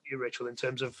that works for you, Rachel, in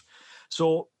terms of,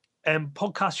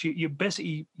 podcasts,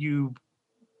 you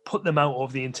put them out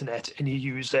over the internet and you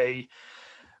use I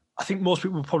think most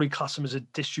people would probably class them as a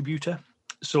distributor.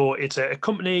 So it's a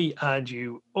company and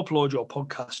you upload your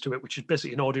podcast to it, which is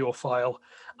basically an audio file,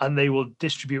 and they will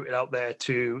distribute it out there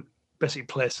to basically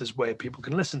places where people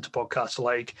can listen to podcasts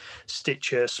like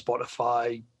Stitcher,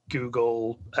 Spotify,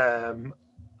 Google,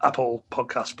 Apple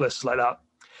Podcasts, places like that.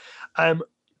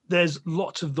 There's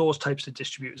lots of those types of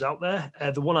distributors out there.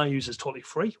 The one I use is totally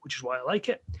free, which is why I like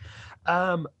it.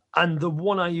 And the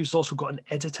one I use also got an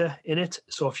editor in it.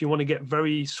 So if you want to get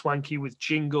very swanky with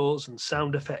jingles and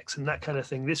sound effects and that kind of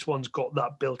thing, this one's got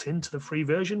that built into the free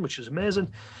version, which is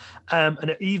amazing. And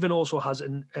it even also has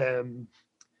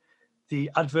the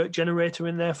advert generator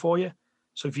in there for you.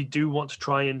 So if you do want to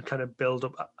try and kind of build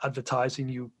up advertising,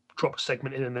 you drop a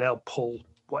segment in and they'll pull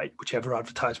whichever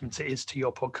advertisements it is to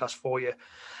your podcast for you.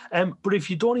 But if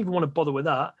you don't even want to bother with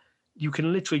that, you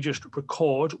can literally just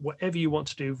record whatever you want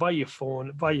to do via your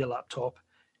phone, via your laptop.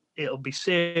 It'll be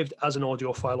saved as an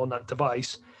audio file on that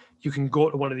device. You can go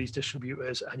to one of these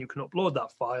distributors and you can upload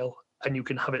that file and you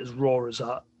can have it as raw as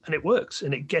that. And it works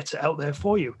and it gets it out there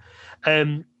for you.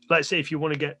 Like say, if you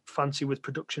want to get fancy with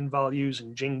production values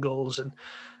and jingles and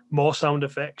more sound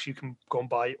effects, you can go and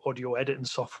buy audio editing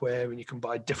software and you can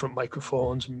buy different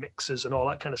microphones and mixers and all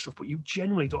that kind of stuff. But you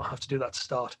generally don't have to do that to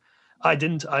start. I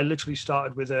didn't. I literally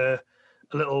started with a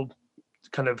little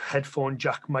kind of headphone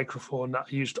jack microphone that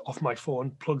I used off my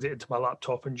phone, plugged it into my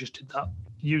laptop and just did that.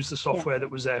 Used the software that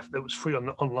was there, that was free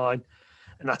online.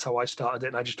 And that's how I started it.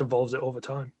 And I just evolved it over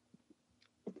time.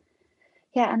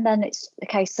 Yeah, and then it's a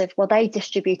case of, well, they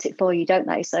distribute it for you, don't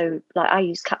they? So like I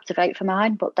use Captivate for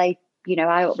mine, but they,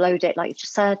 I upload it, like you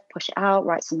just said, push it out,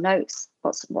 write some notes,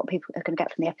 what people are going to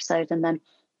get from the episode, and then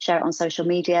share it on social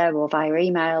media or via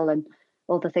email and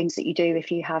all the things that you do if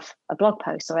you have a blog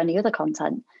post or any other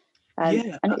content.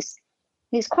 And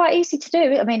it's quite easy to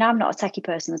do. I mean, I'm not a techie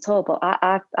person at all, but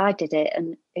I did it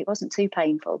and it wasn't too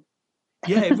painful.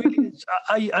 Yeah, it really is.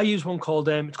 I use one called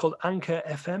it's called Anchor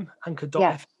FM, Anchor.fm.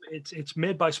 Yeah. It's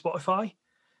made by Spotify.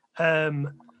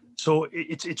 So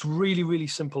it's really, really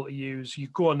simple to use. You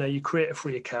go on there, you create a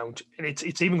free account, and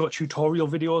it's even got tutorial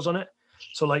videos on it.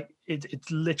 So like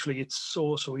it's literally, it's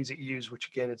so easy to use, which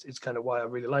again, it's kind of why I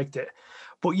really liked it.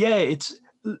 But yeah, it's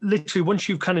literally, once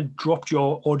you've kind of dropped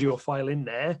your audio file in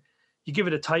there, you give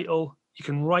it a title, you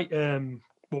can write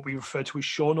what we refer to as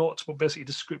show notes, but basically a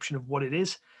description of what it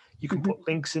is. You can put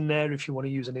links in there if you want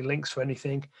to use any links for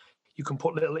anything. You can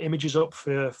put little images up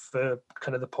for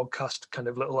kind of the podcast, kind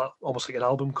of little, almost like an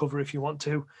album cover if you want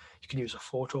to. You can use a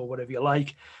photo or whatever you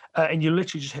like. And you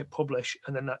literally just hit publish,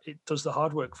 and then it does the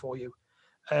hard work for you.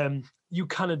 You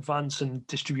can advance and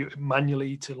distribute it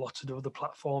manually to lots of other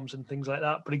platforms and things like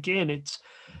that. But again,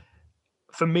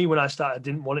 for me, when I started, I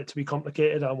didn't want it to be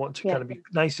complicated. I want to kind of be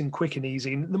nice and quick and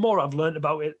easy. And the more I've learned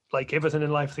about it, like everything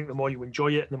in life, I think the more you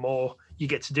enjoy it, and the more you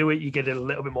get to do it, you get a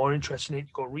little bit more interested in it,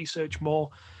 you go research more.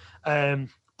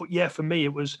 But yeah, for me,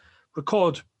 it was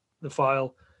record the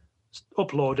file,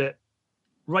 upload it,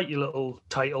 write your little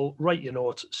title, write your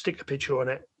notes, stick a picture on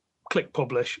it, click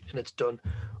publish, and it's done.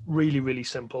 Really, really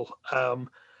simple.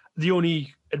 The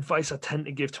only advice I tend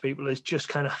to give to people is just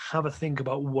kind of have a think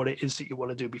about what it is that you want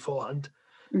to do beforehand.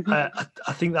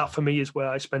 I think that for me is where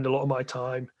I spend a lot of my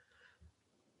time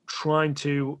trying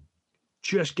to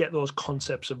just get those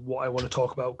concepts of what I want to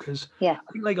talk about. Because I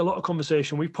think, like a lot of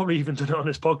conversation, we've probably even done it on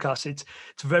this podcast, it's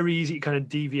very easy to kind of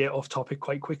deviate off topic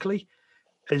quite quickly,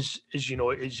 as you know,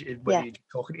 whether you're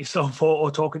talking to yourself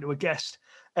or talking to a guest.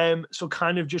 So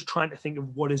kind of just trying to think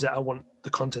of what is it I want the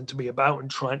content to be about, and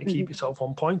trying to keep yourself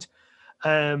on point.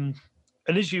 And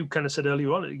as you kind of said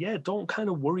earlier on, don't kind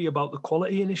of worry about the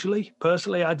quality initially.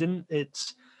 Personally, I didn't.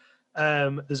 It's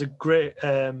there's a great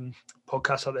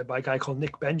podcast out there by a guy called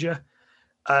Nick Benja,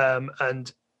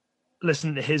 and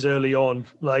listening to his early on,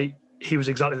 like he was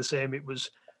exactly the same. It was,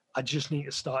 I just need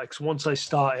to start, because once I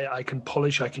start it, I can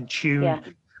polish, I can tune.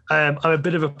 I'm a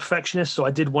bit of a perfectionist, so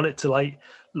I did want it to like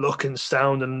look and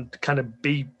sound and kind of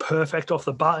be perfect off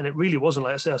the bat, and it really wasn't.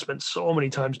 Like I said, I spent so many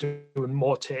times doing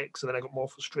more takes, and then I got more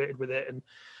frustrated with it and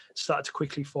started to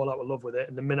quickly fall out of love with it.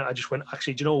 And the minute I just went,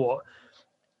 actually, do you know what?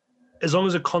 As long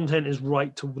as the content is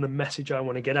right to the message I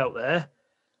want to get out there,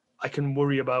 I can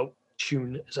worry about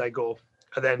tune as I go.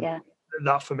 And then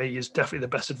that for me is definitely the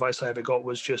best advice I ever got,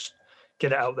 was just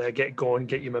get it out there, get going,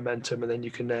 get your momentum, and then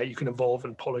you can evolve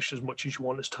and polish as much as you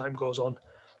want as time goes on.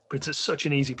 But it's such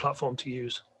an easy platform to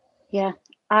use. Yeah,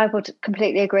 I would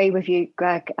completely agree with you,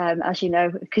 Greg, as you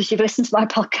know, because you've listened to my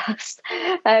podcast.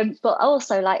 But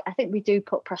also, like, I think we do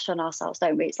put pressure on ourselves,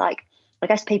 don't we? It's like, I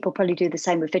guess people probably do the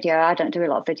same with video. I don't do a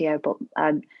lot of video, but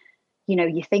you know,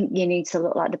 you think you need to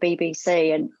look like the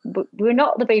BBC, and we're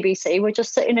not the BBC. We're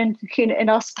just sitting in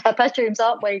our spare bedrooms,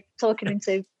 aren't we, talking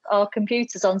into our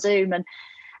computers on Zoom. And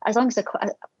as long as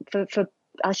for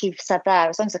as you've said there,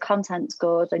 as long as the content's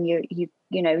good, and you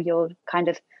know, you're kind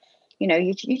of, you know,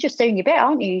 you're just doing your bit,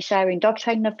 aren't you? You're sharing dog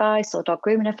training advice or dog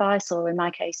grooming advice, or in my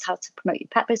case, how to promote your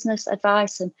pet business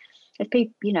advice. And if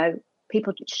people, you know,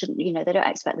 people shouldn't, you know, they don't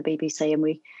expect the BBC, and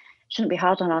we shouldn't be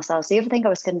hard on ourselves. The other thing I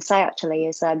was going to say actually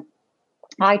is,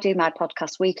 I do my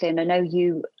podcast weekly, and I know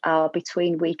you are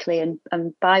between weekly and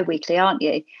bi-weekly, aren't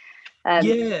you?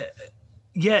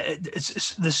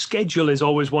 It's the schedule is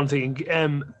always one thing.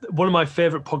 One of my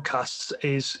favorite podcasts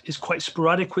is quite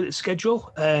sporadic with its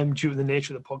schedule, due to the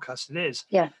nature of the podcast it is.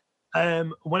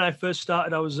 When I first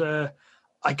started,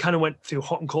 I kind of went through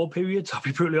hot and cold periods. I'll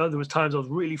be brutally honest. There was times I was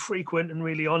really frequent and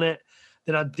really on it.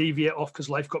 Then I'd deviate off because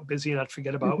life got busy and I'd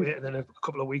forget about it. And then a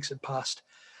couple of weeks had passed.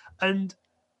 And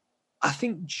I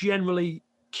think generally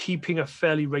keeping a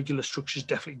fairly regular structure is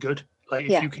definitely good. Like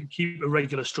if you can keep a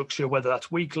regular structure, whether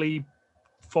that's weekly,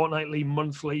 fortnightly,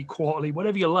 monthly, quarterly,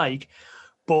 whatever you like,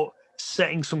 but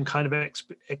setting some kind of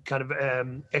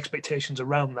expectations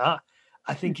around that,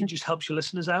 I think it just helps your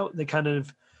listeners out. They kind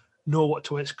of know what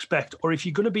to expect. Or if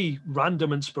you're going to be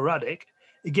random and sporadic,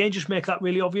 again, just make that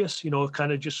really obvious, you know,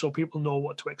 kind of just so people know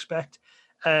what to expect.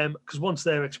 Because once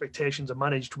their expectations are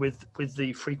managed with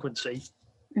the frequency,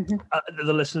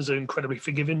 the listeners are incredibly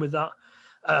forgiving with that.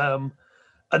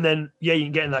 And then, you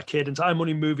can get in that cadence. I'm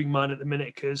only moving mine at the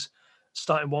minute because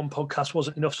starting one podcast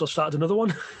wasn't enough, so I started another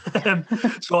one.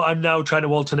 So I'm now trying to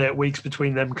alternate weeks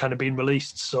between them kind of being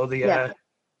released. So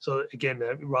so again,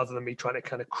 rather than me trying to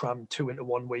kind of cram two into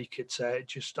 1 week, it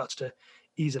just starts to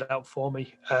ease it out for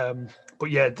me. But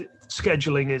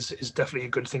scheduling is definitely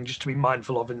a good thing just to be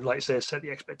mindful of, and like I say, set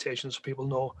the expectations so people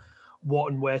know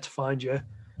what and where to find you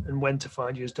and when to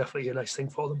find you is definitely a nice thing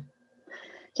for them.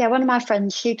 Yeah, one of my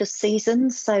friends, she does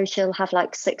seasons. So she'll have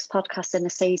like 6 podcasts in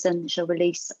a season. She'll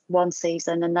release one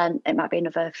season, and then it might be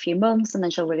another few months, and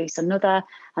then she'll release another.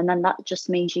 And then that just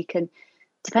means you can,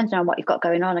 depending on what you've got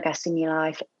going on, I guess, in your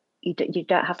life, you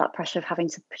don't have that pressure of having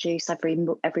to produce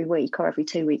every week or every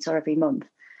 2 weeks or every month.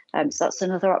 So that's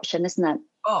another option, isn't it?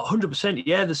 Oh, 100%.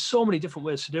 Yeah, there's so many different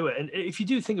ways to do it. And if you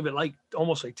do think of it like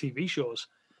almost like TV shows,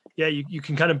 you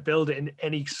can kind of build it in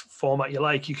any format you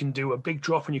like. You can do a big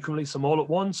drop and you can release them all at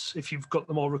once. If you've got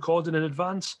them all recorded in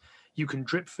advance, you can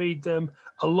drip feed them.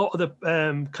 A lot of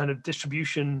the kind of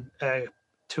distribution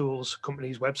tools,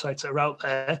 companies, websites that are out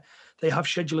there, they have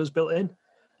schedulers built in.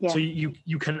 So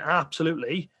you can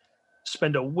absolutely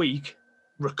spend a week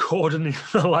recording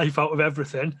the life out of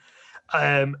everything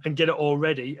and get it all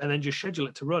ready, and then just schedule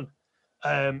it to run.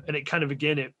 And it kind of,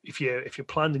 again, if you're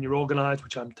planned and you're organized,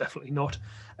 which I'm definitely not,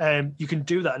 You can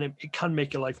do that, and it can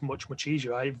make your life much, much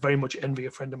easier. I very much envy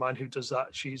a friend of mine who does that.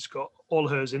 She's got all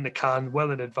hers in the can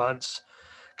well in advance.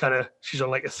 She's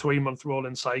on like a 3-month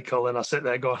rolling cycle, and I sit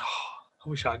there going, I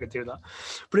wish I could do that,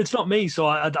 but it's not me. So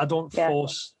I don't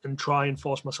force and try and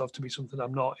force myself to be something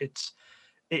I'm not. It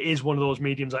is one of those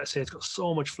mediums, like I say, it's got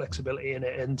so much flexibility in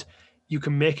it, and you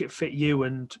can make it fit you.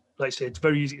 And like I say, it's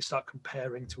very easy to start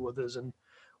comparing to others, and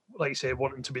like you say,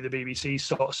 wanting to be the BBC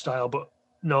sort of style. But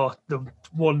no, the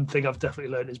one thing I've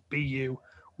definitely learned is be you,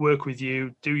 work with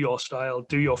you, do your style,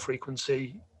 do your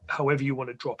frequency, however you want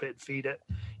to drop it, feed it.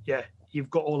 Yeah, you've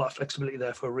got all that flexibility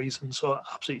there for a reason. So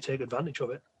absolutely take advantage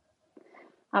of it.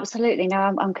 Absolutely.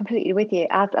 No, I'm completely with you.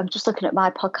 I'm just looking at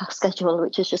my podcast schedule,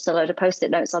 which is just a load of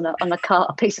Post-it notes on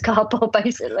a piece of cardboard,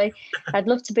 basically. I'd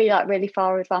love to be like really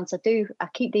far advanced. I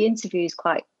keep the interviews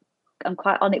I'm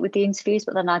quite on it with the interviews,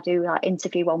 but then I do like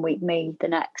interview 1 week, me the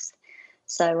next.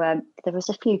 So there was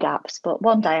a few gaps, but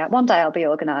one day I'll be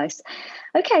organised.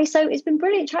 Okay, so it's been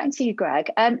brilliant chatting to you,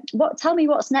 Greg. Tell me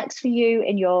what's next for you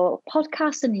in your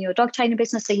podcast and in your dog training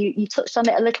business. So you touched on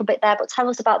it a little bit there, but tell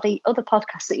us about the other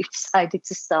podcasts that you've decided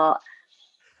to start.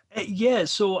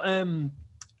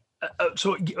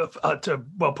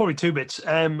 Probably two bits.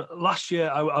 Last year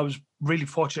I was really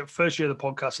fortunate. First year of the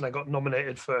podcast, and I got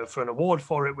nominated for an award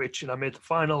for it, and I made the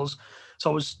finals. So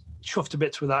I was chuffed to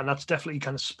bits with that, and that's definitely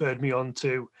kind of spurred me on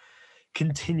to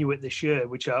continue it this year,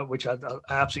 which I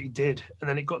absolutely did. And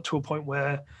then it got to a point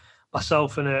where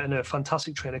myself and a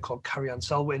fantastic trainer called Carrie-Anne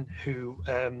Selwyn, who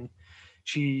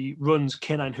she runs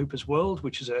Canine Hoopers World,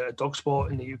 which is a dog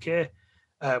sport in the UK.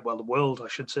 The world, I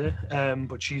should say,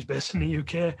 but she's based in the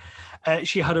UK.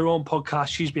 She had her own podcast.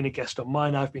 She's been a guest on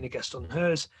mine. I've been a guest on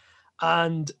hers.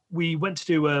 And we went to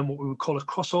do what we would call a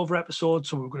crossover episode.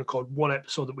 So we were going to call one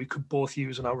episode that we could both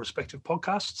use on our respective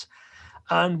podcasts.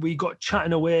 And we got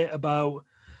chatting away about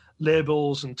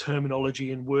labels and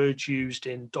terminology and words used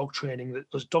in dog training that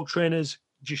us dog trainers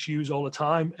just use all the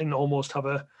time, and almost have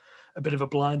a bit of a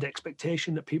blind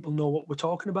expectation that people know what we're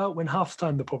talking about, when half the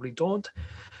time they probably don't.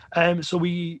 So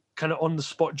we kind of on the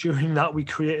spot during that, we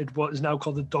created what is now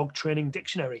called the Dog Training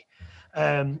Dictionary,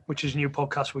 which is a new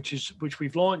podcast, which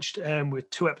we've launched with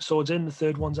 2 episodes in. The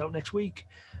third one's out next week,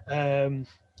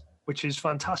 which is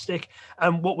fantastic.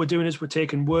 And what we're doing is we're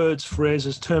taking words,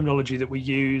 phrases, terminology that we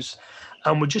use,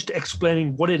 and we're just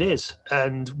explaining what it is.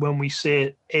 And when we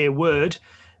say a word,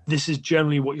 this is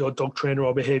generally what your dog trainer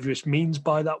or behaviorist means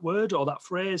by that word or that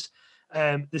phrase.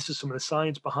 This is some of the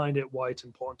science behind it, why it's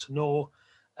important to know.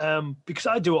 Because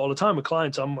I do it all the time with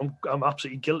clients. I'm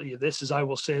absolutely guilty of this. Is I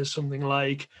will say something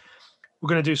like, we're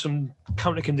going to do some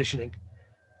counter conditioning,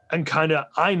 and kind of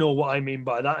I know what I mean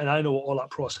by that, and I know what all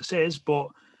that process is, but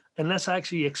unless I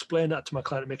actually explain that to my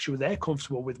client to make sure they're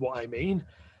comfortable with what I mean,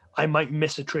 I might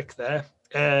miss a trick there.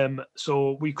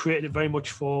 So we created it very much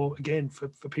for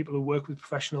people who work with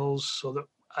professionals, so that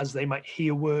as they might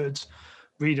hear words,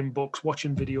 reading books,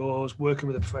 watching videos, working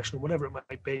with a professional, whatever it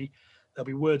might be, there'll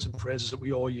be words and phrases that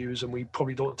we all use, and we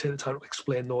probably don't take the time to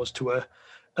explain those to a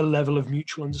level of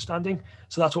mutual understanding.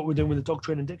 So that's what we're doing with the Dog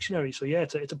Training Dictionary. So yeah,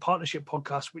 it's a partnership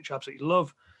podcast, which I absolutely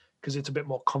love, because it's a bit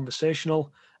more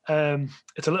conversational.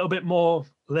 It's a little bit more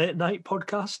late night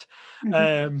podcast,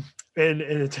 and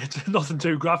it's nothing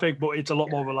too graphic, but it's a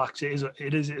lot more relaxed.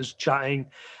 It is chatting,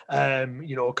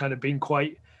 kind of being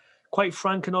quite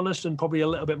frank and honest, and probably a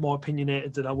little bit more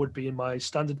opinionated than I would be in my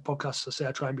standard podcast. I say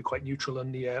I try and be quite neutral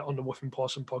on the Woofing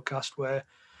Pawsome podcast, where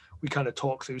we kind of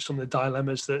talk through some of the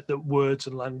dilemmas that words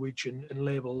and language and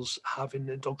labels have in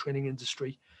the dog training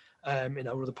industry in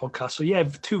our other podcast. So yeah,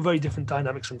 2 very different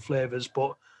dynamics and flavors,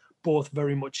 but both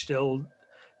very much still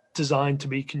designed to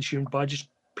be consumed by just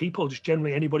people, just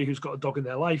generally anybody who's got a dog in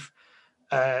their life,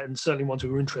 and certainly ones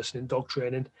who are interested in dog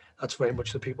training. That's very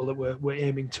much the people that we're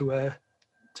aiming to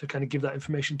kind of give that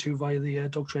information to via the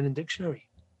Dog Training Dictionary.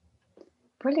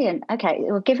 Brilliant. Okay,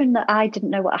 well, given that I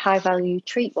didn't know what a high value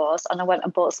treat was, and I went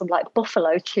and bought some like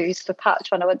buffalo chews for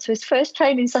Patch when I went to his first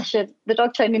training session, the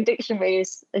Dog Training Dictionary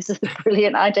is a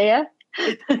brilliant idea.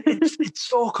 It's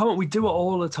so common. We do it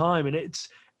all the time, and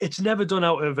it's never done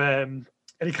out of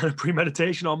any kind of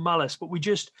premeditation or malice, but we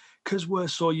just, because we're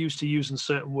so used to using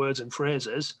certain words and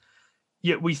phrases,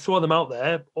 yet we throw them out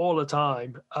there all the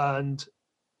time, and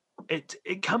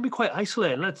it can be quite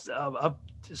isolating. I've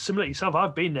similar to yourself,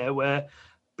 I've been there where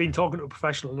been talking to a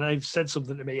professional and they've said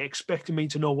something to me expecting me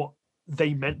to know what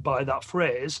they meant by that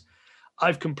phrase.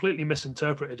 I've completely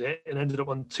misinterpreted it and ended up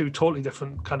on 2 totally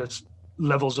different kind of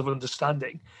levels of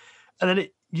understanding. And then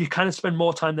you kind of spend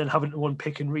more time than having to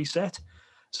unpick and reset.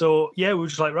 So yeah, we're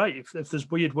just like, right, if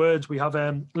there's weird words, we have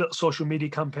little social media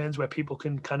campaigns where people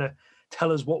can kind of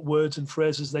tell us what words and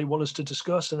phrases they want us to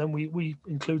discuss, and then we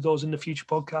include those in the future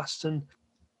podcasts. And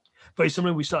very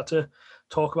similarly, we start to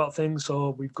talk about things.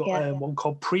 So we've got one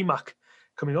called Premack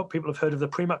coming up. People have heard of the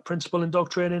Premack principle in dog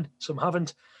training, some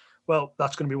haven't. Well,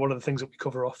 that's going to be one of the things that we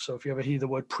cover off. So if you ever hear the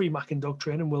word Premack in dog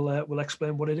training, we'll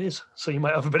explain what it is, so you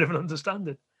might have a bit of an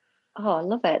understanding. Oh, I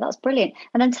love it. That's brilliant.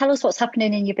 And then tell us what's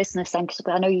happening in your business then, because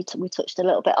I know we touched a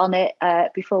little bit on it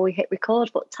before we hit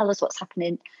record, but tell us what's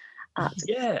happening.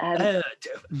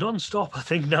 Non-stop. I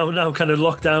think now kind of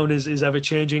lockdown is ever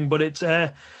changing, but it's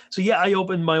I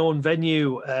opened my own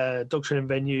venue, dog training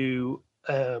venue,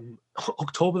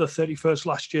 October the 31st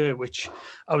last year, which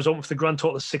I was open for the grand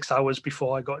total of 6 hours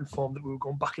before I got informed that we were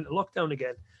going back into lockdown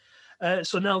again.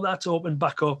 So now that's opened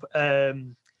back up.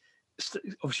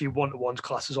 Obviously one-to-ones,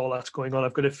 classes, all that's going on.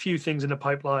 I've got a few things in the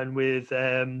pipeline with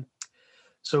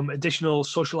some additional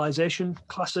socialization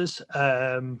classes,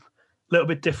 a little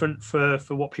bit different for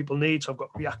what people need. So I've got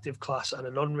a reactive class and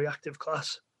a non-reactive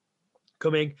class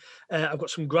coming. I've got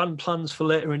some grand plans for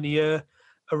later in the year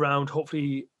around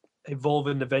hopefully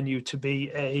evolving the venue to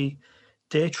be a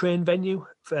day train venue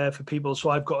for people. So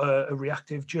I've got a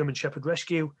reactive German Shepherd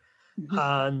rescue,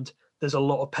 and there's a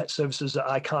lot of pet services that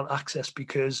I can't access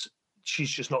because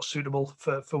she's just not suitable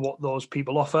for what those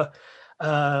people offer.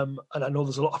 And I know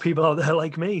there's a lot of people out there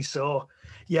like me. So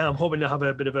yeah, I'm hoping to have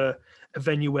a bit of a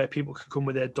venue where people can come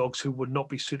with their dogs who would not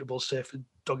be suitable, say, for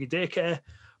doggy daycare,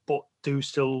 but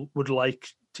still would like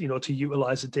to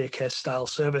utilize a daycare style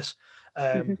service.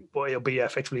 But it'll be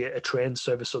effectively a trained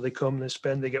service. So they come,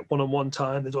 they get one-on-one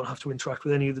time. They don't have to interact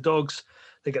with any of the dogs.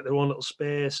 They get their own little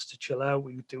space to chill out.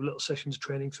 We do little sessions of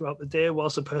training throughout the day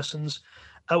whilst the person's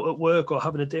out at work or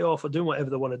having a day off or doing whatever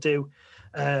they want to do.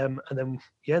 And then,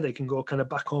 they can go kind of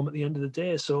back home at the end of the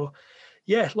day. So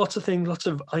lots of things, lots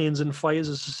of irons and fires,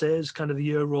 as I say, as kind of the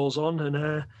year rolls on.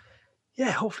 And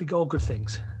hopefully all good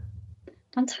things.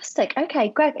 Fantastic. Okay,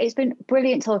 Greg, it's been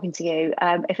brilliant talking to you.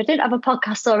 If I didn't have a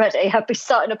podcast already, I'd be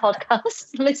starting a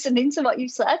podcast listening to what you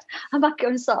said. I might go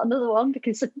and start another one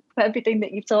because of everything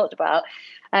that you've talked about.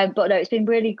 But no, it's been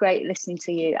really great listening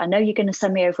to you. I know you're going to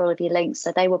send me over all of your links,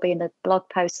 so they will be in the blog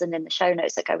posts and in the show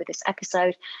notes that go with this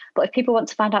episode. But if people want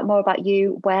to find out more about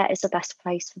you, where is the best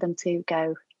place for them to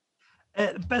go?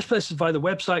 The best place is via the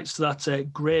website, so that's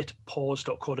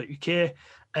greatpaws.co.uk.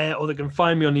 Or they can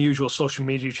find me on the usual social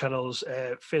media channels.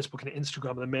 Facebook and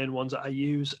Instagram are the main ones that I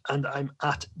use, and I'm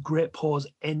at Great Paws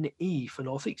NE for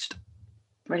Northeast.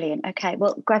 Brilliant. Okay,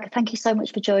 well, Greg, thank you so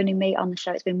much for joining me on the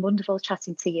show. It's been wonderful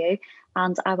chatting to you,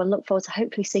 and I will look forward to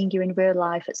hopefully seeing you in real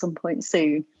life at some point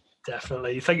soon.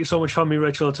 Definitely. Thank you so much for having me,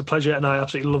 Rachel. It's a pleasure, and I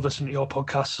absolutely love listening to your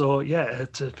podcast. So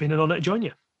it's been an honour to join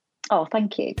you. Oh,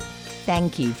 thank you.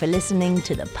 Thank you for listening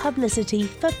to the Publicity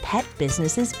for Pet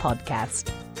Businesses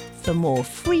podcast. For more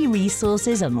free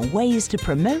resources and ways to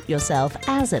promote yourself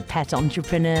as a pet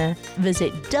entrepreneur,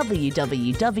 visit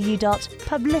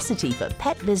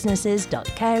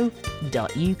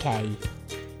www.publicityforpetbusinesses.co.uk.